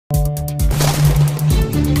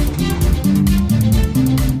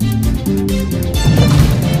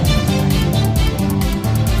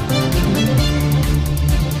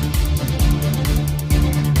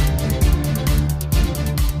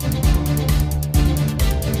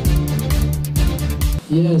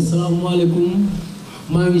yes salaamaaleykum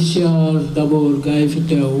maa ngi siyaar d'abord gars yi fi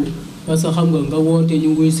teew parce que xam nga woote ñu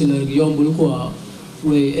nguy si la rek yombul quoi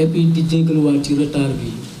oui et puis di jégaluwaat ci retard bi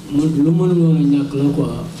lu mënul woon a ñàkk la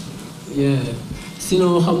quoi yeah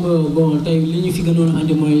sinon xam nga bon tey li ñu fi gënoon a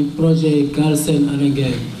andi mooy projet Galsén ak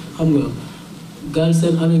Nguén xam nga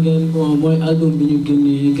Galsén ak Nguén bon mooy album bi ñu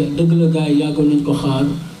génnee dëgg la gars yi yàggoon nañ ko xaar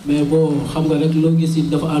mais bon xam nga rek loo gis it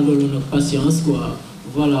dafa àndaloon ak patience quoi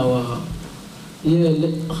voilà waaw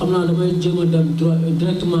xam naa damay jéem a dem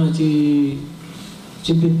directement ci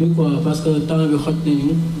bit bi quoi parce que temps bi xoj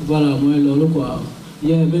nañu voilà mooy loolu quoi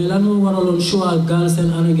mais lan moo waraloon choix Galsén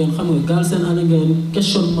ak Nguén xam nga Galsén ak Nguén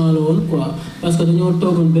questionnement la woon quoi parce que dañoo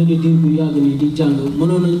toogoon benn diir bu yàgg nii di jàng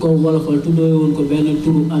mënoon nañ ko wolofal tuddee woon ko benn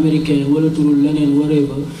turu américain wala turu leneen waree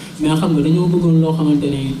ba mais xam nga dañoo bëggoon loo xamante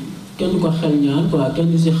ni kenn ko xel ñaar quoi kenn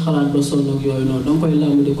du si xalaat ba sonn ak yooyu noonu danga koy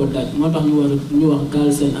làmb di ko daj moo tax ñu wax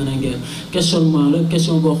Galsén ak Nguén questionnement la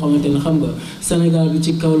question boo xamante ne xam nga Sénégal bi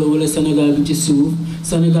ci kaw la wala Sénégal bi ci suuf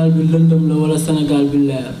Sénégal bi lëndëm la wala Sénégal bi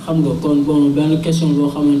leer xam nga kon bon benn question boo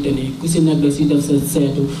xamante ni ku si nekk si def sa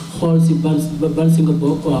seetu xool si ban si nga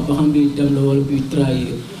bokk quoi ba xam bi dem la wala bi trahir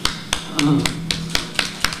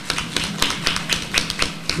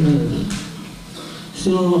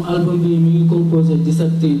sinon album bi mi ngi composé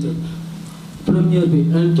 17 titres première bi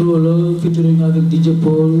intro la featuring avec DJ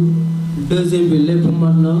Paul deuxième bi lépp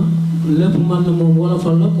mat na moom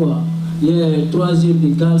wolofal la quoi troisième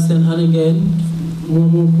bi Galsén ak Nguén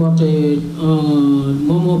moom moo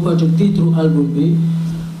porté titre album bi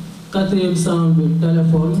quatrième sound bi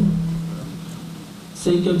téléphone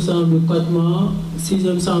cinquième sound bi Kojma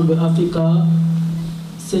sixième sound bi Africa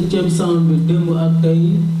septième sound bi démb ak tey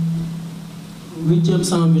huitième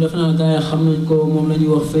sound bi defe naa gars yi xam nañ ko moom la ñuy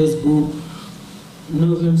wax Facebook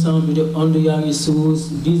neuvième sound bi de ond yaa ngi suus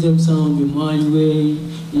dixième sound bi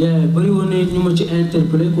Nguén bëri woon na ñu ma ci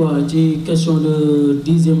interpellé quoi ci question de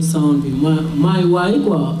dixième sound bi maay waay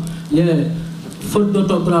quoi faute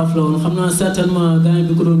d'orthographe la woon xam naa certainement gars yi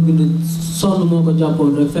bi ko doon bind sonn moo ko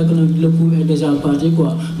jàppoon rek fekk na le coup est déjà parti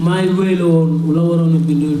quoi Nguén la woon la waroon a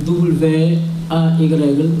bind WAY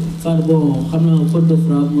far bon xam naa faute de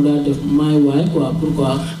frappe mu daal def maay waay quoi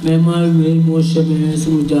pourquoi mais Nguén moo chemin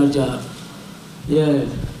suñu jaar-jaar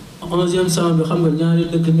onzième sound bi xam nga ñaari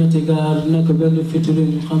dëkk ñetti gaar nekk benn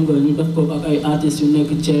featuring xam nga ñu def ko ak ay artistes yu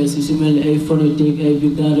nekk Thiès yu si mel ni ay phonétique ay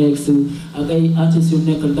Bidarex ak ay artistes yu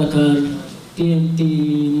nekk Dakar TNT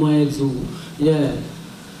Moexu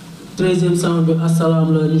treizième sound bi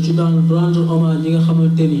asalaam la ñu ci daan rendre hommage ñi nga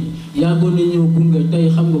xamante ni yàggoon na ñëw gunge tey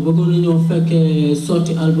xam nga bëggoon na ñëw fekkee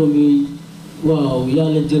sorti album yi waaw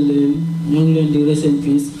yàlla jël leen ñoo ngi leen di rest in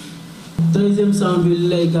peace treizième sound bi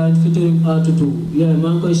lay gaañ featuring Atutu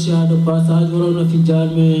maa ngi koy siyaar de passage waroon na fi jaar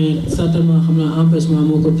mais certainement xam naa empêchement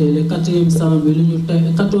moo ko teele quatrième sound bi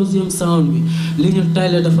quatorzième sound bi li ñu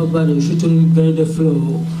tayle dafa bari featuring Gaynde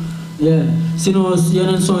Flow sinon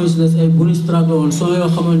yeneen son yi si des ay bonus track la woon son yoo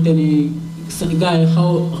xamante ni gars yi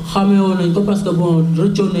xamee woon nañ ko parce que bon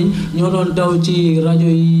rëccoon nañ ñoo doon daw ci rajo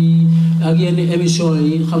yi ak yenn émission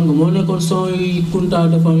yi xam nga moo nekkoon son yi Kounta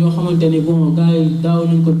defoon yoo xamante ni bon gars yi daaw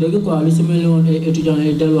nañ ko dégg quoi li si mel ni woon ay étudiants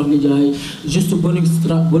ay del wax ni jaay juste bonus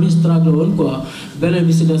track la woon quoi beneen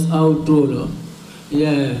bi si des outro la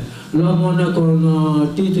loolu moo nekkoon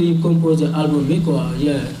titre yi composé album bi quoi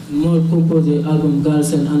moo composé album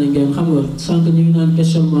Galsén ak Nguén xam nga sànq ñu ngi naan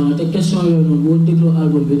questionnement te question yooyu noonu boo dégloo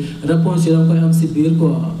album bi réponse yi da nga koy am si biir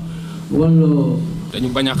quoi wala dañu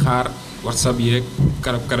bañ a xaar WhatsApp yeeg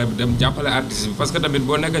karab bi dem jàppale artiste bi parce que tamit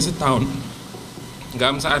boo nekkee si town nga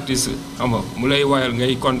am sa artiste xam nga mu lay woyal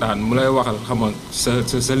ngay kontaan mu lay waxal xam nga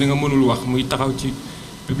sa li nga mënul wax muy taxaw ci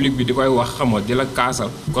public bi di koy wax xam nga di la kaasal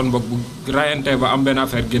kon boog bu rayante ba am benn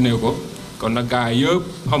affaire génnee ko kon nag gars yëpp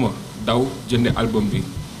xam nga daw jënde album bi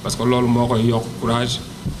parce que loolu moo koy yokk courage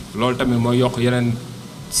loolu tamit mooy yokk yeneen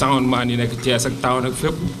soundman yi nekk Thiès ak town ak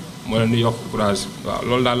fépp moo leen di yokk courage waaw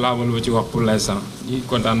loolu daal laa ma ci wax pour l'instant ñi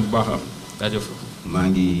kontaan bu baax a jaajëf. maa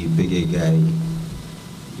ngi bëggee gars yi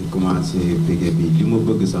di commencé bëggee bi li ma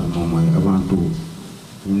bëgg sax moom mooy avant tout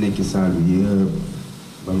ñu nekk salle bi yëpp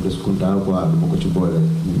ba mu des Kounta quoi dama ko ci boole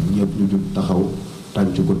ñëpp ñu jug taxaw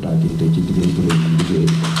tànc Kounta Kinte ci liggéey bu rëy bi liggéey.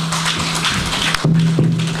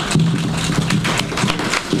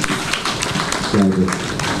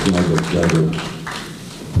 jaajëf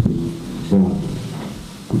bon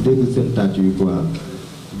ku dégg seen tàcc yi quoi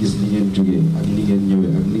gis ni ngeen jógee ak ni ngeen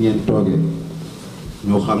ñëwee ak ni ngeen toogee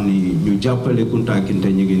ñoo xam ni ñu jàppale Kounta Kinte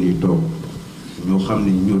ñu ngi nii toog ñoo xam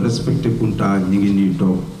ni ñu respecté Kounta ñu ngi nii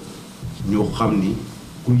toog ñoo xam ni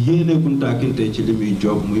ku yéene Kounta Kinte ci li muy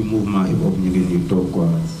job muy mouvement hip hop ñu ngi nii toog quoi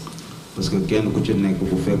parce que kenn ku ci nekk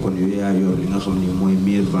bu fekkoon yow yaa yor li nga xam ni mooy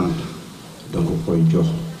meilleure vente donc koy jox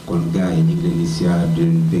kon gars yi ñu ngi leen di siyaar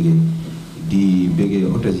di bëggee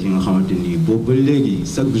hôtesse yi nga xamante ni boobu ba léegi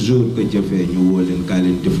chaque jour que jëfee ñu woo leen kaa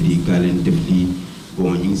leen def lii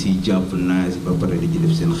bon ñu ngi siy jàpp naaj ba pare di ci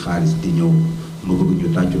def seen xaalis di ñëw ma bëgg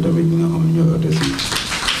ñu tàccu tamit ñi nga xam ne ñooy hôtesse yi.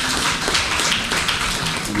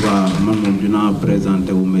 waaw man moom dinaa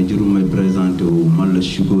présenté wu mais jëru may présenté wu man la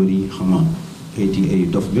Chigori xam nga ay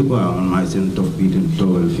dof bi quoi man maay seen dof bi di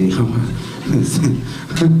toogal fii xam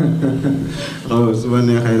nga su ma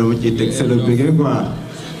neexee dama ciy teg c'est le bégué quoi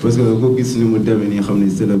parce que ko gis ni mu demee nii xam ne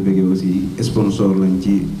c'est le bégué aussi sponsor lañ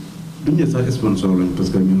ci duñu sax sponsor lañ parce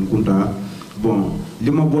que ñun Kounta bon li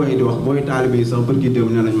ma booy di wax booy taalibe yi sax bërki dem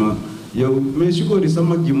ne nañ ma yow mais Chigori sa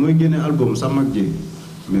mag ji mooy génne album sa mag ji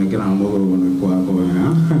mais grand moo ko woon quoi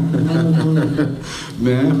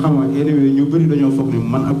mais xam nga anyway ñu bëri dañoo foog ni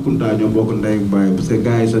man ak Kounta ñoo bokk ndey ak baay parce que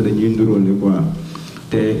gars yi sax dañuy nduróole quoi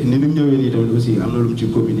te ni ñu ñëwee nii tamit aussi am na lu mu ci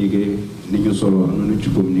communiqué ni ñu solo am na lu mu ci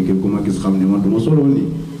communiqué ku ma gis xam ne man du ma solo nii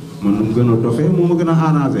man nu mu gën a dofee moo ma gën a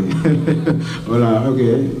arrangé voilà ok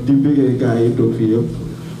di bëggee gars yi toog fii yëpp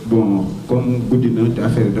bon comme guddi na te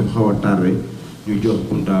affaire yi dafa xaw a tardé ñu jox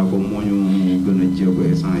Kounta ko moo ñu gën a jéego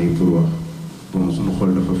instant yi pour wax bon suñu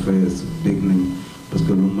xol dafa fees dégg nañ parce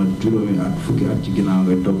que lu ma juróomi at fukki at ci ginnaaw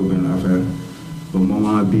ngay togg benn affaire ba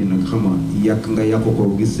moment bii nag xam nga yàq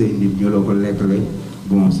ko gis say nit ñu la ko lekkale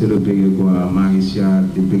bon c'est le bégué quoi maa ngi siyaar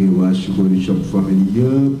di bégué waa Chigori Shop famille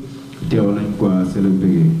yëpp teew nañ quoi c'est le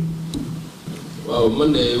bégué. waaw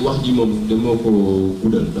man de wax ji moom dama ko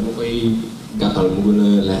guddal dama koy gàttal mu gën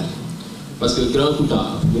a leer parce que grand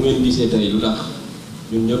Kounta bu ngeen gisee tey lu tax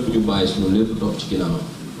ñun ñëpp ñu bàyyi suñu lépp toog ci ginnaaw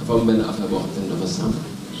dafa am benn affaire boo xam ne dafa simple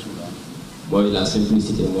mooy la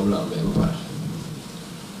simplicité moom la amee ba pare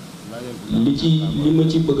li ma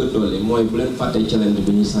ci bëgg a dolli mooy bu leen fàtte challenge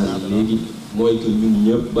bi ñu sànni léegi mooy que ñun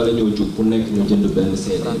ñëpp bala ñoo jug ku nekk ñu jënd benn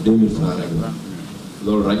CD 2000 francs rek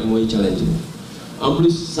loolu rek mooy challenge bi en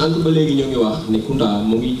plus sànq ba léegi ñu ngi wax ne Kounta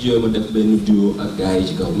mu ngi jéem a def benn duo ak gars yi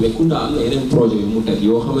ci kaw mais Kounta am na yeneen projet yu mu teg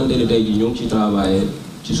yoo xamante ne tey jii ñoo ngi ci travailler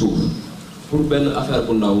ci suuf pour benn affaire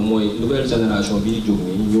bu ndaw mooy nouvelle génération bi di jóg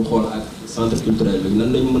nii ñu xool ak centre culturel bi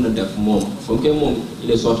nan lañu mën a def moom comme que moom il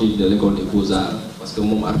est sorti de l'école des beaux-arts parce que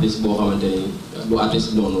moom artiste boo xamante ni du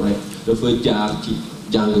artiste noonu rek dafa jaar ci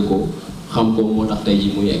jàng ko xam ko moo tax tey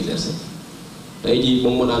jii muy exercer tey jii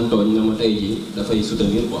moom moo daan tooñ na ma tey jii dafay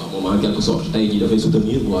soutenir quoi moom en quelque sorte tey jii dafay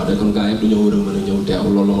soutenir quoi te kon gars yëpp dañoo war a mën a ñëw teew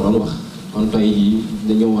loolu la ma doon wax kon tey jii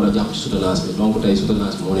dañoo war a jàpp ci soutenance bi donc tey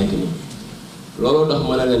soutenance bi moo nekk nii looloo tax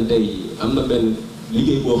ma ne leen tey jii am na benn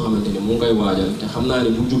liggéey boo xamante ni mu ngi koy waajal te xam naa ne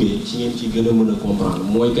bu jógee ci ngeen ci gën a mën a comprendre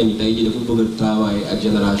mooy que ni tey jii dafa bëgg a travailler ak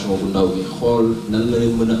génération bu ndaw bi xool nan la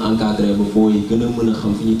leen mën a encadrer ba booy gën a mën a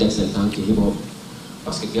xam fi ñuy teg seen tànk hip hop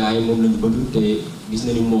parce que gars yi moom lañu bëgg te gis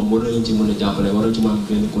na ni moom war nañu ci mën a jàppale war na ci mën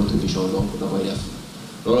benn contribution donc da koy def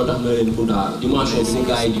looloo tax na leen Kounta dimension bi ni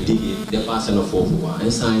gars yi di déggee dépassé na foofu quoi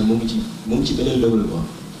instant yi mu ngi ci beneen level quoi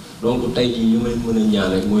donc tey jii li ma leen mën a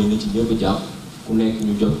ñaan rek mooy na ci ñëpp jàpp ku nekk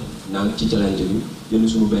ñu jot naan ci challenge bi jënd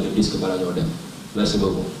suñu benn disque bala ñoo dem merci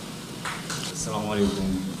beaucoup. asalaamaaleykum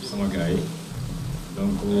sama gars yi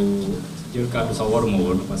donc jël kàddu sax waruma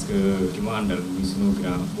woon parce que ki ma àndal muy sunu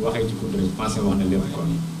grand bu waxee ci Kounta je pense wax na lépp kon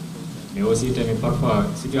mais aussi tamit parfois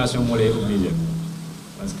situation moo lay obligé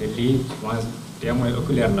parce que lii moi témoin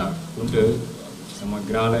oculaire la Kounta sama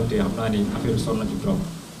grand la te xam naa ni affaire bi sonn na ci trop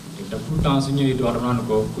te tout le temps su ñëwee di wax dama naan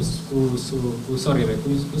ko ku sori rek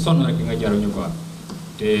ku sonn rek di nga jaruñu quoi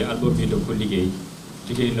te album bi da ko liggéey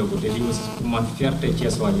na ko te lii aussi pour man fierté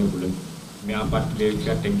Thiès waa ñëpp la mais en particulier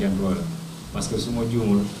fierté Nguén la parce que su ma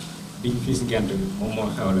juumul diñ fii si Nguén moom moo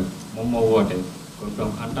xew la moom moo woote kon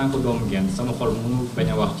donc en tant que doomu Nguén sama xol mënu bañ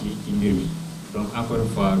a wax ci mbir mi donc encore une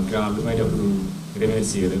fois grand lu may def lu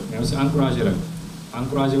remercier la mais aussi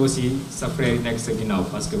encourager aussi sa frère yi nekk sa ginnaaw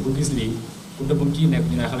parce que bu gis lii Kounta bu mu ciy nekk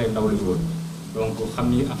ñu ne xale ndaw la woon donc xam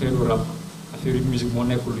ni affaire u rap affaire u musique moo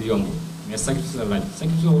nekkul lu yomb mais sacrifice la laaj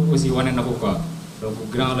sacrifice aussi wane na ko quoi donc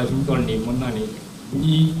grand la fi mu toll nii mën naa ni bu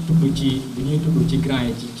ñuy tudd ci grand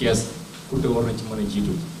yi ci Thiès Kounta war na ci mën a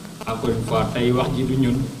jiitu encore une fois tey wax ji du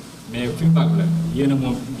ñun mais feedback la yéen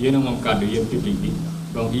a moom kàddu yéen public bi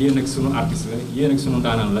donc yéen ak sunu artiste la yéen ak sunu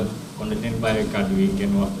daanaan la kon dañ leen bàyyi kàddu yi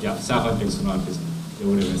ngeen wax jàpp saaxante ak sunu artiste je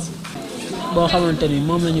vous remercie. boo xamante ni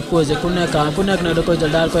moom la ñu posé ku nekk nag da koy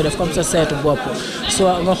jël daal koy def comme sa seetu bopp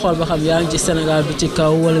soit nga xool ba xam yaa ngi ci Sénégal bi ci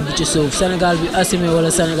kaw wala bi ci suuf Sénégal bi assumé wala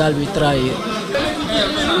Sénégal bi trahir.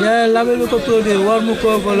 yéen label bi ko produire war mu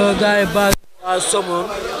ko la gars yi base waa Somone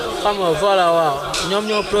xam nga voilà waaw ñoom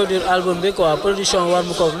ñoo produire album bi quoi production war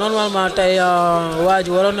mu ko normalement tey waa ji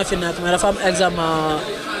waroon na fi nekk mais dafa am examen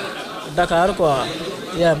Dakar quoi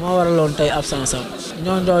moo waraloon tey absence am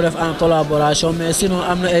ñoo doon def en collaboration mais sinon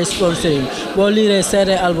am na ay sponsoring boo liiree CD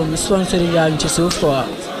album bi sponsoring yaa ngi ci suuf quoi.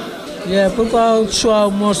 Pourquoi choix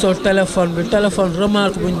morceau téléphone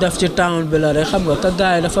remarque bu ñu def ci town bi la rek xam nga ka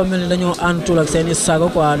gars yi dafa mel ni dañoo àntul ak seen i sago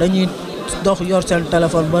quoi dañuy dox yor seen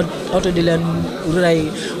téléphone ba oto di leen rey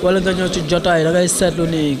wala nga ñëw ci jotaay da ngay seetlu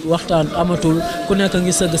ni waxtaan amatul ku nekk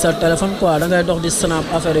ngi sëgg sa téléphone quoi da ngay dox di snap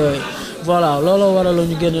affaire yooyu voilà looloo waraloon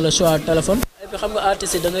ñu génne la choix téléphone. et puis xam nga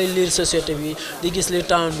artistes yi da ngay lire société bi di gis li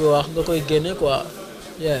town bi wax nga koy génne quoi.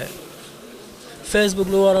 Facebook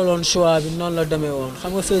lu waraloon choix bi noonu la demee woon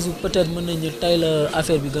xam nga Facebook peut-être mën nañu tey la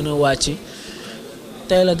affaire bi gën a wàcc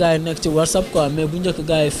tey la gars yi nekk ci WhatsApp quoi mais bu njëkk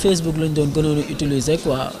gars yi Facebook lañ doon gënoon a utiliser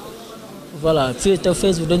quoi voilà fii te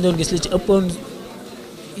Facebook dañ doon gis li ci ëppoon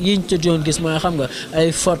yiñ ci doon gis mooy xam nga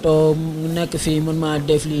ay photo mu nekk fii man maa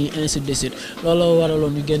def lii ainsi de suite looloo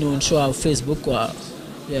waraloon ñu génne woon choix Facebook quoi.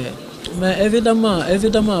 mais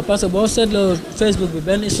évidemment parce que boo seetloo Facebook bi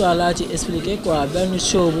benn histoire laa ci expliqué quoi benn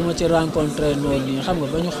show bu ma ci rencontré noonu nii xam nga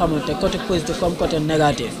ba ñu xamante côté positif comme côté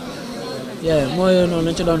négatif mooy noonu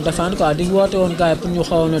lañ ci doon défendre quoi di woote woon gars yi pour ñu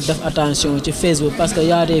xawoon a def attention ci Facebook parce que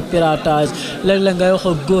y a des piratages léeg-léeg ngay wax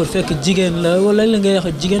ak góor fekk jigéen la wala léeg-léeg ngay wax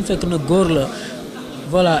ak jigéen fekk na góor la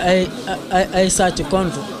voilà ay sàcc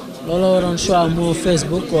compte looloo waroon choix moo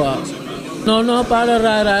Facebook quoi. non pas de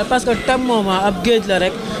raay parce que thème moom ab géej la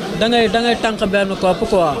rek. da ngay tànk benn kopp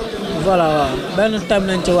quoi voilà waaw benn thème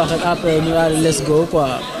lañ ci wax rek après ñu daal di let's go quoi.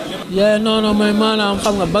 non mooy maanaam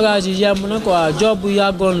xam nga bagage yi yemb na quoi job bu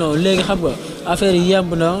yàggoon na léegi xam nga affaire yi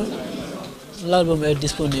yemb na l'album est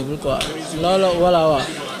disponible quoi loolu voilà waaw.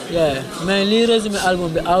 mais lii résumé album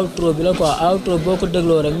bi outro bi la quoi outro boo ko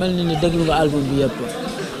dégloo rek mel ni déglu nga album bi yëpp.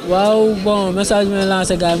 waaw bon message bi may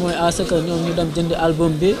lancé gars yi mooy à ce que ñoom ñu dem jëndi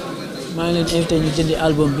album bi. maa ngi leen invité ñu jëndi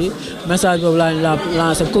album bi message boobu laa ñu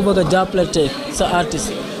lancé ku bëgg a jàppale tey sa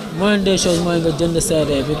artiste moindre des choses mooy nga jënd CD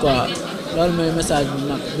bi quoi loolu mooy message bi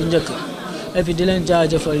nag bu njëkk. et puis di leen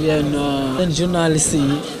jaajëfal yéen journalistes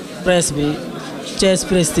yi presse bi Thiès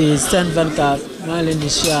Prestige Sen 24 maa ngi leen di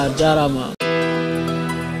siyaar jaarama.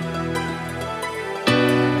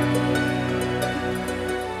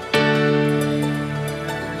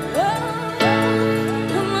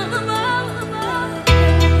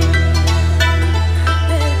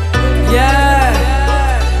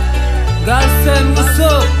 Galsén, what's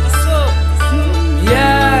up?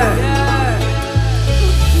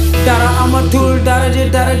 Dara amatul dara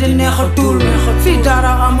di neexatul fii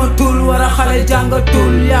dara amatul wara xale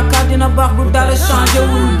jàngatul yaakaar dina baax bu dara changé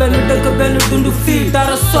wul benn dëkk benn dund fii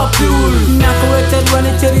dara soppiwul ñàkk weccat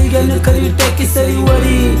wane cër yi génn kër yi tekki sëri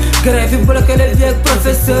wari grève yi bloqué les vieux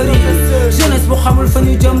professeurs yi jeunesse bu xamul fa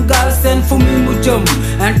ñu jëm Galsén fu muy mu jëm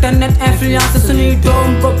internet influence suñuy doom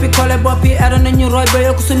boppi collé boppi era nañu roy ba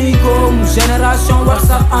yokk suñuy góom génération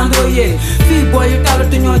WhatsApp Android fii booy yi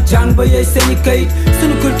talatu ñoo jàng ba yeey seeni kayit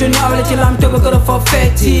suñu culture ñu awle ci lam te bëgg a foo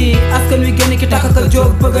fecci askan wi génn ki takk ka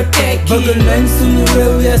jóg bëgg a tekki bëgg nañ suñu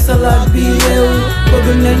réew yee salaat bi réew bëgg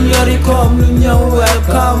nañ yori koom lu ñëw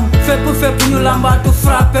welcome fépp ñu lambaatu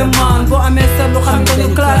frappé man boo amee seetlu xam dañu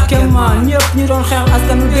claqué man ñëpp ñu doon xeex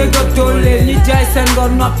askan wi dégg ak doole ñi jaay seen ngor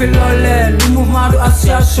noppi looleen lu mouvement du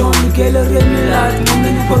association liggéey la réew mi laaj moom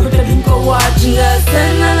lañu bëgg te duñ ko waaj nga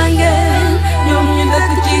seen na la ngeen ñoom ñu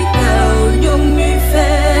dëkk ci kaw ñoom ñuy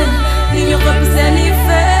fen di ñu xëpp seeni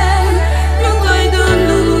fen ñu koy dund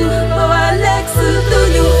ba waa lex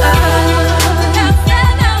duñu nga seen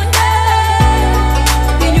na la ngeen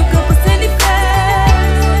di ñu xëpp seeni fen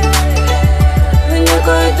ñu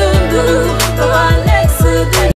koy dund